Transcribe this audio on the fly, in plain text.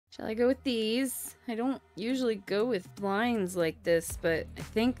Shall I go with these? I don't usually go with blinds like this, but I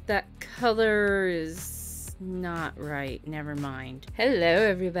think that color is not right. Never mind. Hello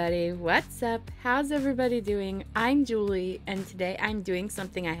everybody. What's up? How's everybody doing? I'm Julie, and today I'm doing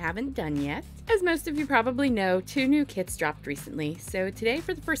something I haven't done yet. As most of you probably know, 2 new kits dropped recently, so today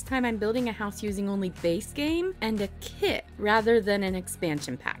for the first time I'm building a house using only base game and a kit rather than an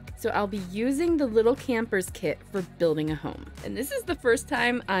expansion pack. So I'll be using the Lil Campers kit for building a home. And this is the first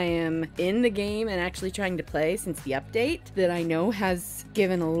time I am in the game and actually trying to play since the update that I know has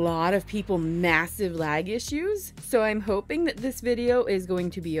given a lot of people massive lag issues. So I'm hoping that this video is going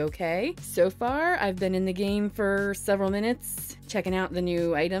to be okay. So far, I've been in the game for several minutes, checking out the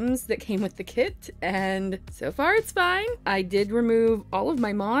new items that came with the kit, and so far it's fine. I did remove all of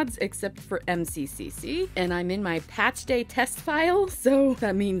my mods except for MCCC, and I'm in my patch day test file, so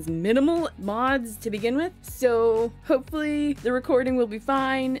that means minimal mods to begin with. So hopefully the recording will be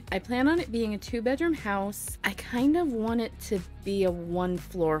fine. I plan on it being a 2-bedroom house. I kind of want it to be a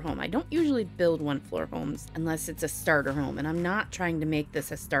 1-floor home. I don't usually build 1-floor homes unless it's a starter home, and I'm not trying to make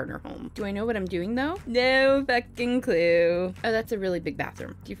this a starter home. Do I know what I'm doing though? No fucking clue. Oh, that's a really big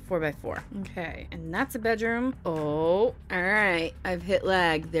bathroom. Do 4x4. Okay, and that's a bedroom. Oh, all right. I've hit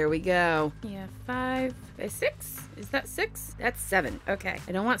lag. There we go. Yeah, 5x6. Is that 6? That's 7. Okay,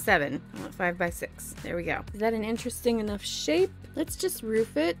 I don't want 7. I want 5x6. There we go. Is that an interesting enough shape? Let's just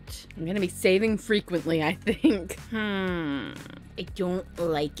roof it. I'm gonna be saving frequently, I think. I don't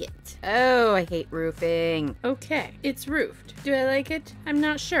like it. Oh, I hate roofing. Okay, it's roofed. Do I like it? I'm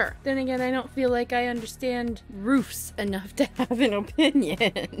not sure. Then again, I don't feel like I understand roofs enough to have an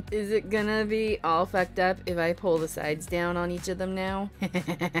opinion. Is it gonna be all fucked up if I pull the sides down on each of them now?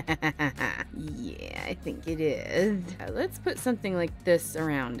 Yeah, I think it is. Let's put something like this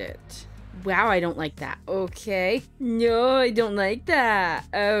around it. Wow, I don't like that. Okay. No, I don't like that.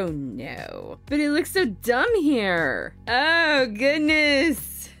 Oh, no. But it looks so dumb here. Oh,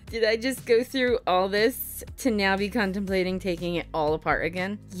 goodness. Did I just go through all this to now be contemplating taking it all apart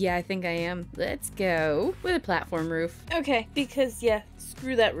again? Yeah, I think I am. Let's go with a platform roof. Okay, because, yeah,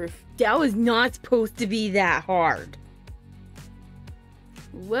 screw that roof. That was not supposed to be that hard.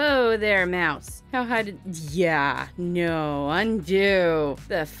 Whoa there, mouse. How high did... Yeah, no, undo.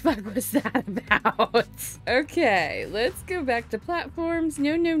 The fuck was that about? Okay, let's go back to platforms.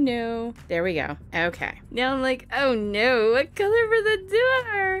 No, no, no. There we go. Okay. Now I'm like, oh no, what color for the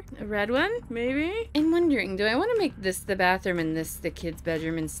door? A red one, maybe? I'm wondering, do I want to make this the bathroom and this the kid's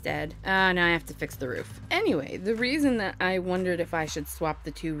bedroom instead? Now I have to fix the roof. Anyway, the reason that I wondered if I should swap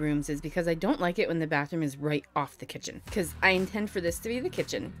the 2 rooms is because I don't like it when the bathroom is right off the kitchen. Because I intend for this to be the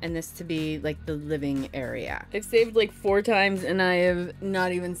kitchen and this to be like the living area. I've saved like 4 times and I have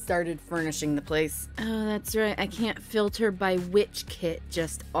not even started furnishing the place. Oh, that's right. I can't filter by which kit,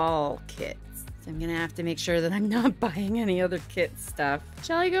 just all kits. So I'm gonna have to make sure that I'm not buying any other kit stuff.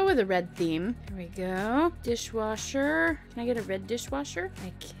 Shall I go with a red theme? Here we go. Dishwasher. Can I get a red dishwasher?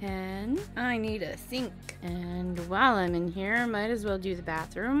 I can. I need a sink. And while I'm in here, might as well do the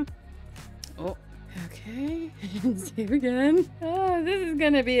bathroom. Oh. Okay, and save again. Oh, this is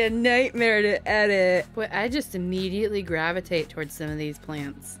gonna be a nightmare to edit. Boy, I just immediately gravitate towards some of these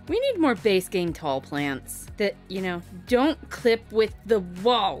plants. We need more base game tall plants that, you know, don't clip with the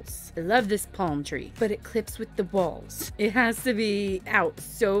walls. I love this palm tree, but it clips with the walls. It has to be out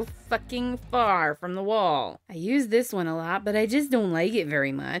so fucking far from the wall. I use this one a lot, but I just don't like it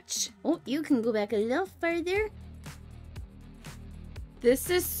very much. Oh, you can go back a little further.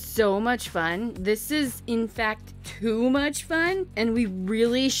 This is so much fun. This is, in fact, too much fun, and we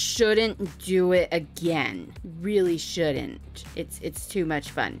really shouldn't do it again. Really shouldn't. It's too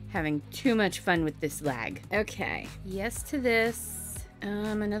much fun. Having too much fun with this lag. Okay, yes to this.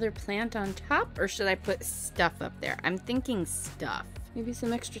 Another plant on top, or should I put stuff up there? I'm thinking stuff. Maybe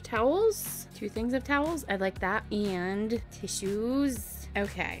some extra towels? 2 things of towels? I like that. And tissues.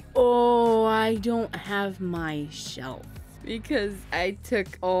 Okay. Oh, I don't have my shelf, because I took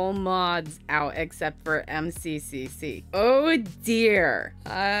all mods out except for MCCC. Oh dear.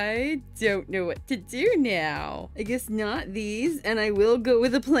 I don't know what to do now. I guess not these, and I will go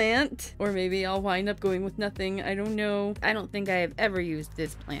with a plant. Or maybe I'll wind up going with nothing. I don't know. I don't think I have ever used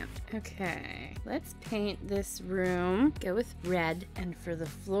this plant. Okay, let's paint this room. Go with red, and for the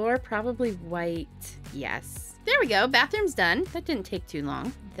floor, probably white. Yes. There we go. Bathroom's done. That didn't take too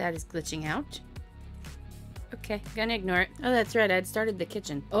long. That is glitching out. Okay, gonna ignore it. Oh, that's right, I'd started the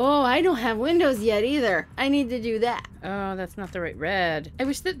kitchen. Oh, I don't have windows yet either. I need to do that. Oh, that's not the right red. I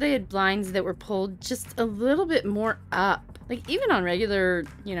wish that they had blinds that were pulled just a little bit more up. Like, even on regular,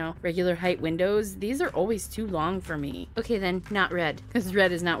 regular height windows, these are always too long for me. Okay, then, not red, because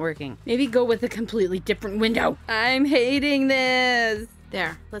red is not working. Maybe go with a completely different window. I'm hating this.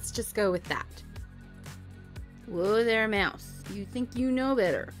 There, let's just go with that. Whoa there, mouse. You think you know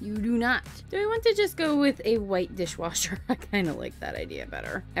better. You do not. Do I want to just go with a white dishwasher? I kind of like that idea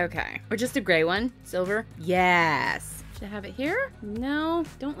better. Okay. Or just a gray one. Silver. Yes. Should I have it here? No,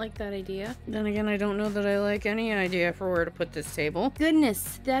 don't like that idea. Then again, I don't know that I like any idea for where to put this table.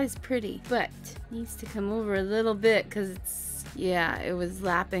 Goodness, that is pretty, but needs to come over a little bit because it's, yeah, it was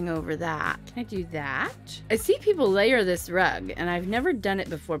lapping over that. Can I do that? I see people layer this rug, and I've never done it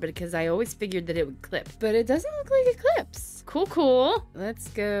before, but because I always figured that it would clip. But it doesn't look like it clips. Cool, cool. Let's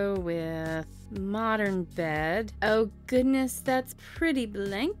go with modern bed. Oh goodness, that's pretty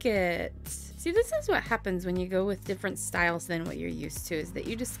blanket. See, this is what happens when you go with different styles than what you're used to, is that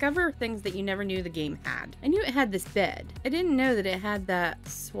you discover things that you never knew the game had. I knew it had this bed. I didn't know that it had that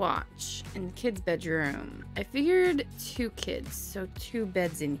swatch in the kids' bedroom. I figured 2 kids, so 2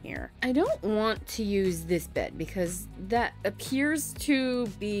 beds in here. I don't want to use this bed because that appears to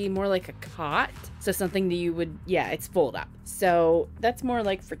be more like a cot. So something that you would, yeah, it's fold up. So that's more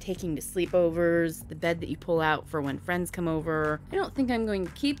like for taking to sleepovers, the bed that you pull out for when friends come over. I don't think I'm going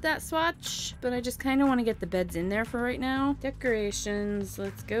to keep that swatch, but I just kind of want to get the beds in there for right now. Decorations,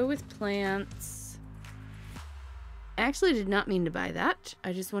 let's go with plants. I actually did not mean to buy that.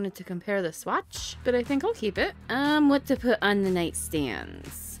 I just wanted to compare the swatch, but I think I'll keep it. What to put on the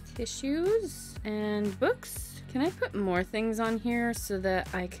nightstands? Tissues and books. Can I put more things on here so that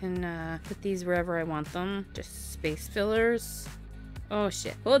I can put these wherever I want them? Just space fillers. Oh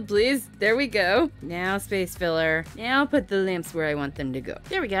shit. Hold please. There we go. Now space filler. Now put the lamps where I want them to go.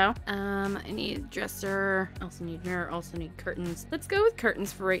 There we go. I need a dresser. Also need mirror. Also need curtains. Let's go with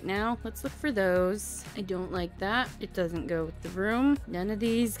curtains for right now. Let's look for those. I don't like that. It doesn't go with the room. None of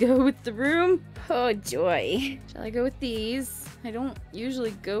these go with the room. Oh joy. Shall I go with these? I don't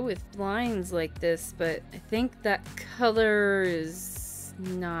usually go with blinds like this, but I think that color is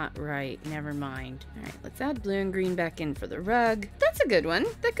not right. Never mind. All right, let's add blue and green back in for the rug. That's a good one.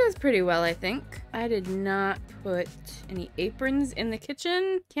 That goes pretty well, I think. I did not put any aprons in the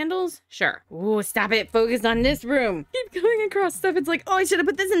kitchen. Candles? Sure. Ooh, stop it. Focus on this room. Keep going across stuff. It's like, oh, I should have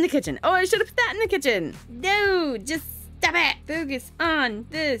put this in the kitchen. Oh, I should have put that in the kitchen. No, just stop it! Focus on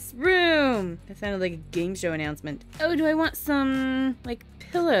this room! That sounded like a game show announcement. Oh, do I want some, like,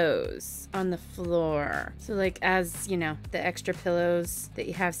 pillows on the floor? So, like, as, you know, the extra pillows that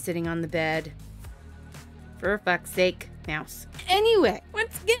you have sitting on the bed. For fuck's sake, mouse. Anyway,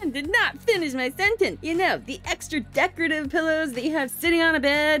 once again, did not finish my sentence. You know, the extra decorative pillows that you have sitting on a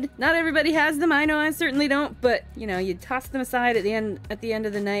bed. Not everybody has them. I know I certainly don't. But, you know, you toss them aside at the end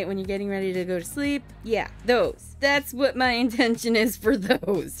of the night when you're getting ready to go to sleep. Yeah, those. That's what my intention is for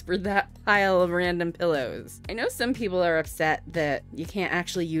those. For that pile of random pillows. I know some people are upset that you can't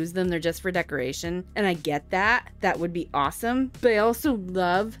actually use them. They're just for decoration. And I get that. That would be awesome. But I also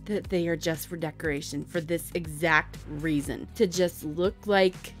love that they are just for decoration for this exact reason. To just look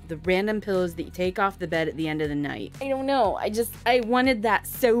like the random pillows that you take off the bed at the end of the night. I don't know. I wanted that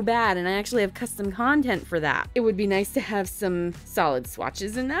so bad, and I actually have custom content for that. It would be nice to have some solid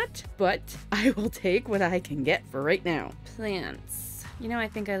swatches in that, but I will take what I can get for right now. Plants. You know, I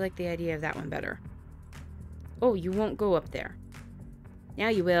think I like the idea of that one better. Oh, you won't go up there. Now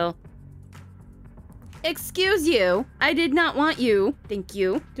you will. Excuse you. I did not want you. Thank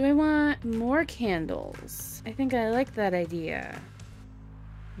you. Do I want more candles? I think I like that idea.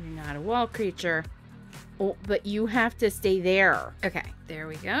 You're not a wall creature. Oh, but you have to stay there. Okay, there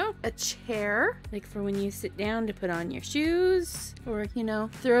we go. A chair, like for when you sit down to put on your shoes, or, you know,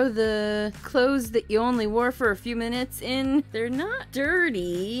 throw the clothes that you only wore for a few minutes in. They're not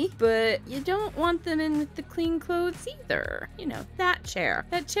dirty, but you don't want them in with the clean clothes either. You know, that chair.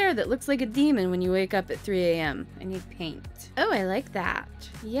 That chair that looks like a demon when you wake up at 3 a.m. I need paint. Oh, I like that.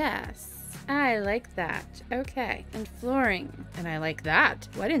 Yes. I like that. Okay. And flooring. And I like that.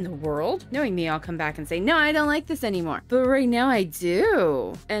 What in the world? Knowing me, I'll come back and say, no, I don't like this anymore. But right now I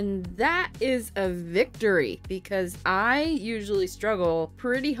do. And that is a victory because I usually struggle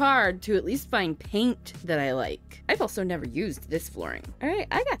pretty hard to at least find paint that I like. I've also never used this flooring. All right,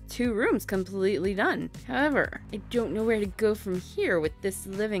 I got 2 rooms completely done. However, I don't know where to go from here with this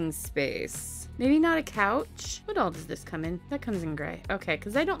living space. Maybe not a couch. What all does this come in? That comes in gray. Okay,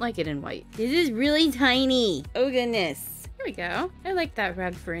 because I don't like it in white. This is really tiny. Oh, goodness. There we go. I like that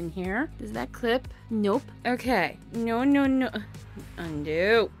rug for in here. Does that clip? Nope. Okay. No, no, no.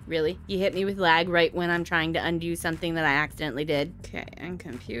 Undo. Really? You hit me with lag right when I'm trying to undo something that I accidentally did. Okay, and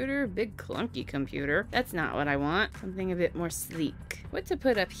computer. Big clunky computer. That's not what I want. Something a bit more sleek. What to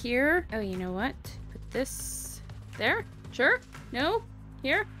put up here? Oh, you know what? Put this there? Sure? No?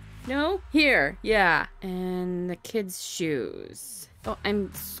 Here? No? Here. Yeah. And the kids' shoes. Oh, I'm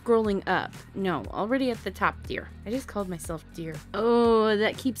scrolling up. No, already at the top, dear. I just called myself dear. Oh,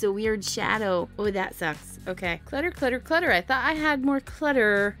 that keeps a weird shadow. Oh, that sucks. Okay. Clutter, clutter, clutter. I thought I had more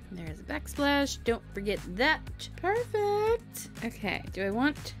clutter. There's a backsplash. Don't forget that. Perfect. Okay. Do I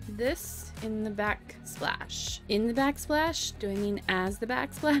want this in the backsplash? In the backsplash? Do I mean as the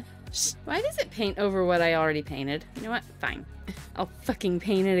backsplash? Why does it paint over what I already painted? You know what? Fine. I'll fucking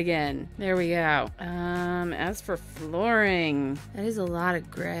paint it again. There we go. As for flooring, that is a lot of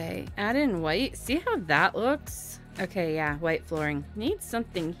gray. Add in white. See how that looks? Okay, yeah, white flooring. Need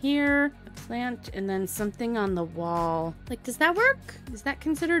something here, a plant, and then something on the wall. Like, does that work? Is that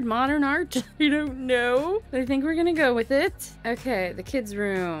considered modern art? I don't know, but I think we're gonna go with it. Okay, the kids'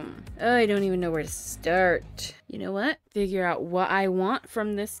 room. Oh, I don't even know where to start. You know what? Figure out what I want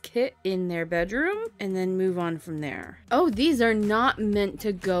from this kit in their bedroom and then move on from there. Oh, these are not meant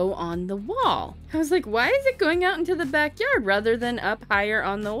to go on the wall. I was like, why is it going out into the backyard rather than up higher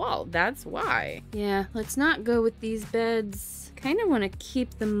on the wall? That's why. Yeah, let's not go with these beds. Kind of want to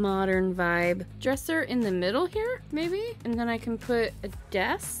keep the modern vibe. Dresser in the middle here, maybe? And then I can put a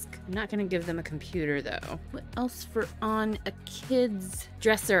desk. I'm not gonna give them a computer though. What else for on a kid's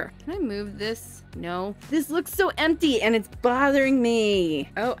dresser? Can I move this? No. This looks so empty and it's bothering me.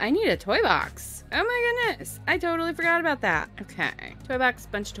 Oh, I need a toy box. Oh my goodness. I totally forgot about that. Okay. Toy box,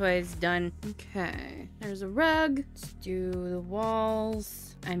 bunch of toys, done. Okay. There's a rug. Let's do the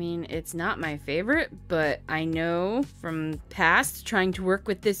walls. I mean, it's not my favorite, but I know from past trying to work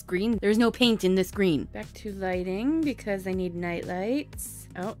with this green, there's no paint in this green. Back to lighting because I need night lights.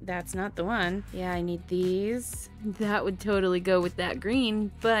 Oh, that's not the one. Yeah, I need these. That would totally go with that green,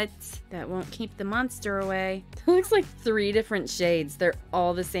 but that won't keep the monster away. It looks like 3 different shades. They're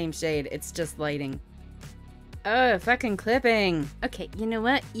all the same shade. It's just lighting. Oh, fucking clipping. Okay, you know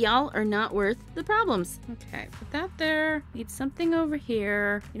what? Y'all are not worth the problems. Okay, put that there. Need something over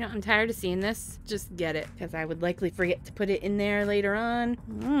here. You know, I'm tired of seeing this. Just get it, because I would likely forget to put it in there later on.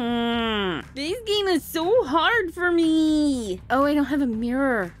 This game is so hard for me. Oh, I don't have a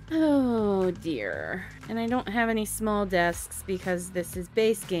mirror. Oh, dear. And I don't have any small desks because this is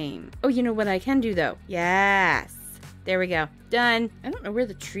base game. Oh, you know what I can do, though? Yes. There we go. Done. I don't know where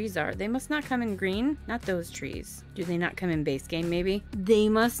the trees are. They must not come in green. Not those trees. Do they not come in base game, maybe? They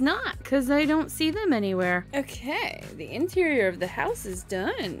must not, because I don't see them anywhere. Okay, the interior of the house is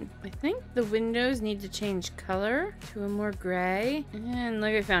done. I think the windows need to change color to a more gray. And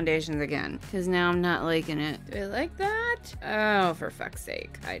look at foundations again, because now I'm not liking it. Do I like that? Oh, for fuck's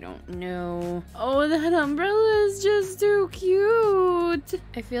sake. I don't know. Oh, that umbrella is just too cute.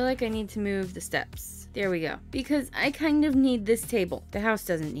 I feel like I need to move the steps. There we go. Because I kind of need this table. The house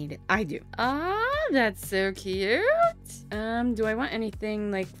doesn't need it. I do. Ah, that's so cute. Do I want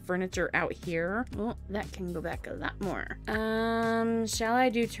anything like furniture out here? Well, that can go back a lot more. Shall I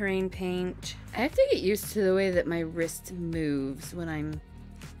do terrain paint? I have to get used to the way that my wrist moves when I'm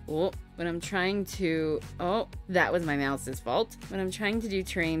trying to, oh, that was my mouse's fault. When I'm trying to do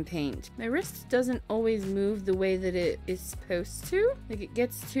terrain paint, my wrist doesn't always move the way that it is supposed to. Like it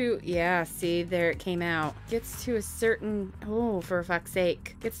gets to, yeah, see, there it came out. Gets to a certain, oh, for fuck's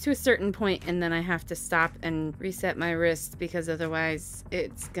sake. Gets to a certain point and then I have to stop and reset my wrist because otherwise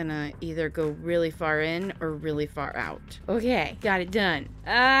it's gonna either go really far in or really far out. Okay, got it done.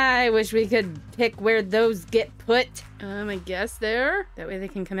 I wish we could pick where those get put. I guess there. That way they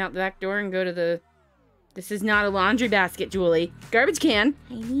can come out the back door and go to the... This is not a laundry basket, Julie. Garbage can.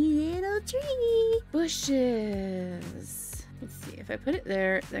 Tiny little tree. Bushes. Let's see. If I put it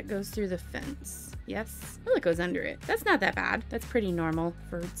there, that goes through the fence. Yes. Well, it goes under it. That's not that bad. That's pretty normal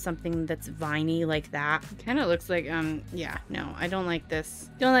for something that's viney like that. It kind of looks like, yeah, no, I don't like this.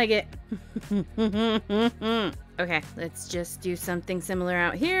 Don't like it. Okay, let's just do something similar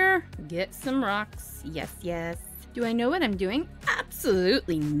out here. Get some rocks. Yes, yes. Do I know what I'm doing?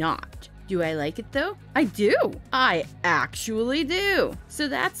 Absolutely not. Do I like it though? I do. I actually do. So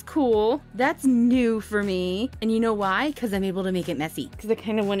that's cool. That's new for me. And you know why? Because I'm able to make it messy. Because I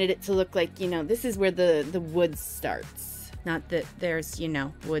kind of wanted it to look like, you know, this is where the wood starts. Not that there's, you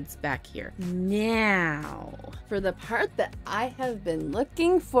know, woods back here. Now, for the part that I have been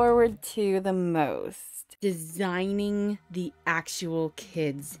looking forward to the most. Designing the actual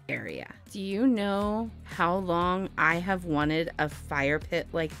kids area. Do you know how long I have wanted a fire pit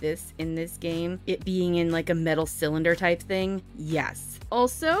like this in this game? It being in like a metal cylinder type thing? Yes.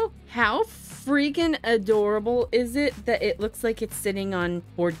 Also, how freaking adorable is it that it looks like it's sitting on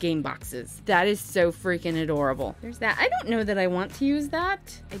board game boxes? That is so freaking adorable. There's that. I don't know that I want to use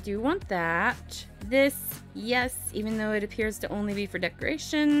that. I do want that. This, yes, even though it appears to only be for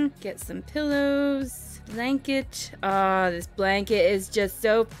decoration. Get some pillows. Blanket. Oh, this blanket is just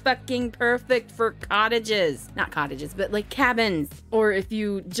so fucking perfect for cottages. Not cottages, but like cabins. Or if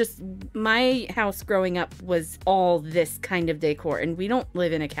you just, my house growing up was all this kind of decor, and we don't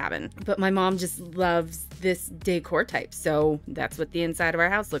live in a cabin, but my mom just loves this decor type. So that's what the inside of our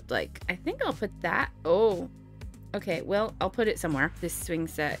house looked like. I think I'll put that. Oh. Okay, well, I'll put it somewhere. This swing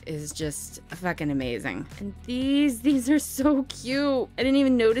set is just fucking amazing. And these are so cute. I didn't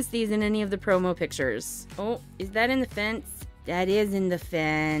even notice these in any of the promo pictures. Oh, is that in the fence? That is in the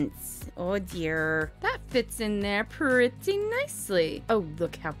fence. Oh dear. That fits in there pretty nicely. Oh,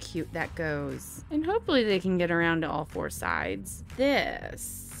 look how cute that goes. And hopefully they can get around to all four sides.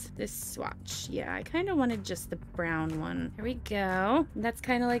 This swatch. Yeah, I kind of wanted just the brown one. There we go. That's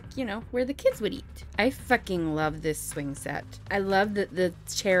kind of like, you know, where the kids would eat. I fucking love this swing set. I love that the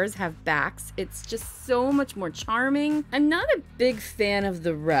chairs have backs. It's just so much more charming. I'm not a big fan of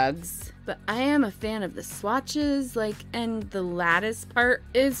the rugs, but I am a fan of the swatches, like, and the lattice part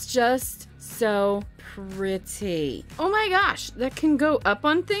is just so pretty. Oh my gosh, that can go up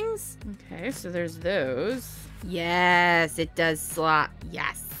on things? Okay, so there's those. Yes, it does slot.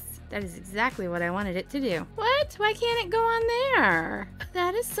 Yes. That is exactly what I wanted it to do. What? Why can't it go on there?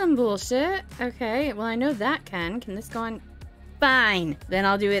 That is some bullshit. Okay, well I know that can. Can this go on? Fine. Then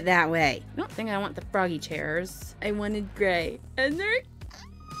I'll do it that way. I don't think I want the froggy chairs. I wanted gray. And they're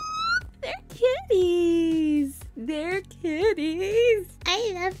kitties. They're kitties.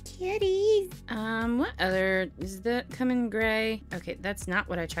 I love kitties. What other, is that come in gray? Okay, that's not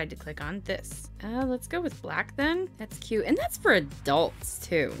what I tried to click on. This. Let's go with black then. That's cute. And that's for adults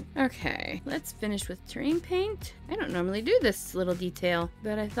too. Okay, let's finish with terrain paint. I don't normally do this little detail,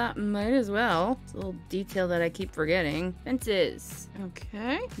 but I thought might as well. It's a little detail that I keep forgetting. Fences.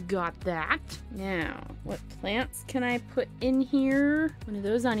 Okay, got that. Now, what plants can I put in here? One of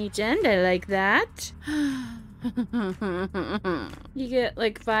those on each end. I like that. You get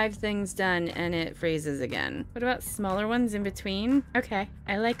like 5 things done and it freezes again. What about smaller ones in between? Okay,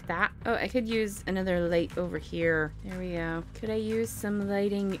 I like that. Oh, I could use another light over here. There we go. Could I use some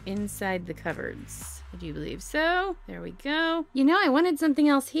lighting inside the cupboards? I do believe so. There we go. You know, I wanted something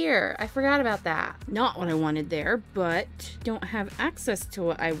else here. I forgot about that. Not what I wanted there, but don't have access to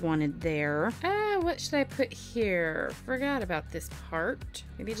what I wanted there. What should I put here? Forgot about this part.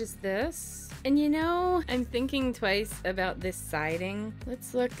 Maybe just this. And you know, I'm thinking twice about this siding.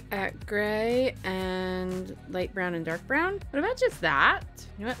 Let's look at gray and light brown and dark brown. What about just that?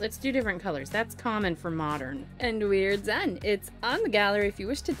 You know what? Let's do different colors. That's common for modern. And we're done. It's on the gallery if you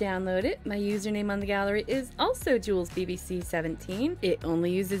wish to download it. My username on the gallery is also JulesBBC17. It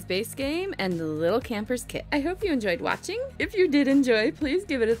only uses base game and the Lil Campers kit. I hope you enjoyed watching. If you did enjoy, please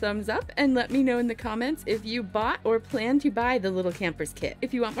give it a thumbs up and let me know in the comments if you bought or plan to buy the Lil Campers kit.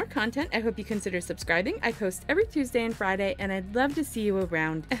 If you want more content, I hope you consider subscribing. I post every Tuesday and Friday, and I'd love to see you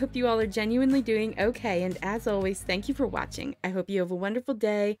around. I hope you all are genuinely doing okay, and as always, thank you for watching. I hope you have a wonderful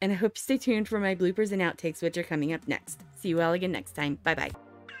day, and I hope you stay tuned for my bloopers and outtakes, which are coming up next. See you all again next time. Bye-bye.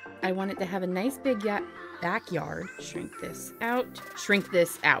 I want it to have a nice big backyard. Shrink this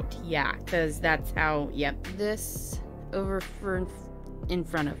out. Yeah, because that's how, yep. This over for in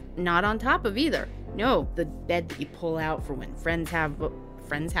front of, not on top of either. No, the bed that you pull out for when friends have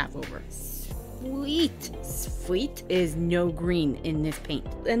over. Sweet is no green in this paint.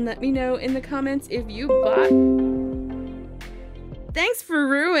 And let me know in the comments if you bought. Thanks for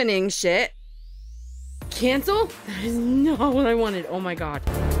ruining shit. Cancel? That is not what I wanted. Oh my god.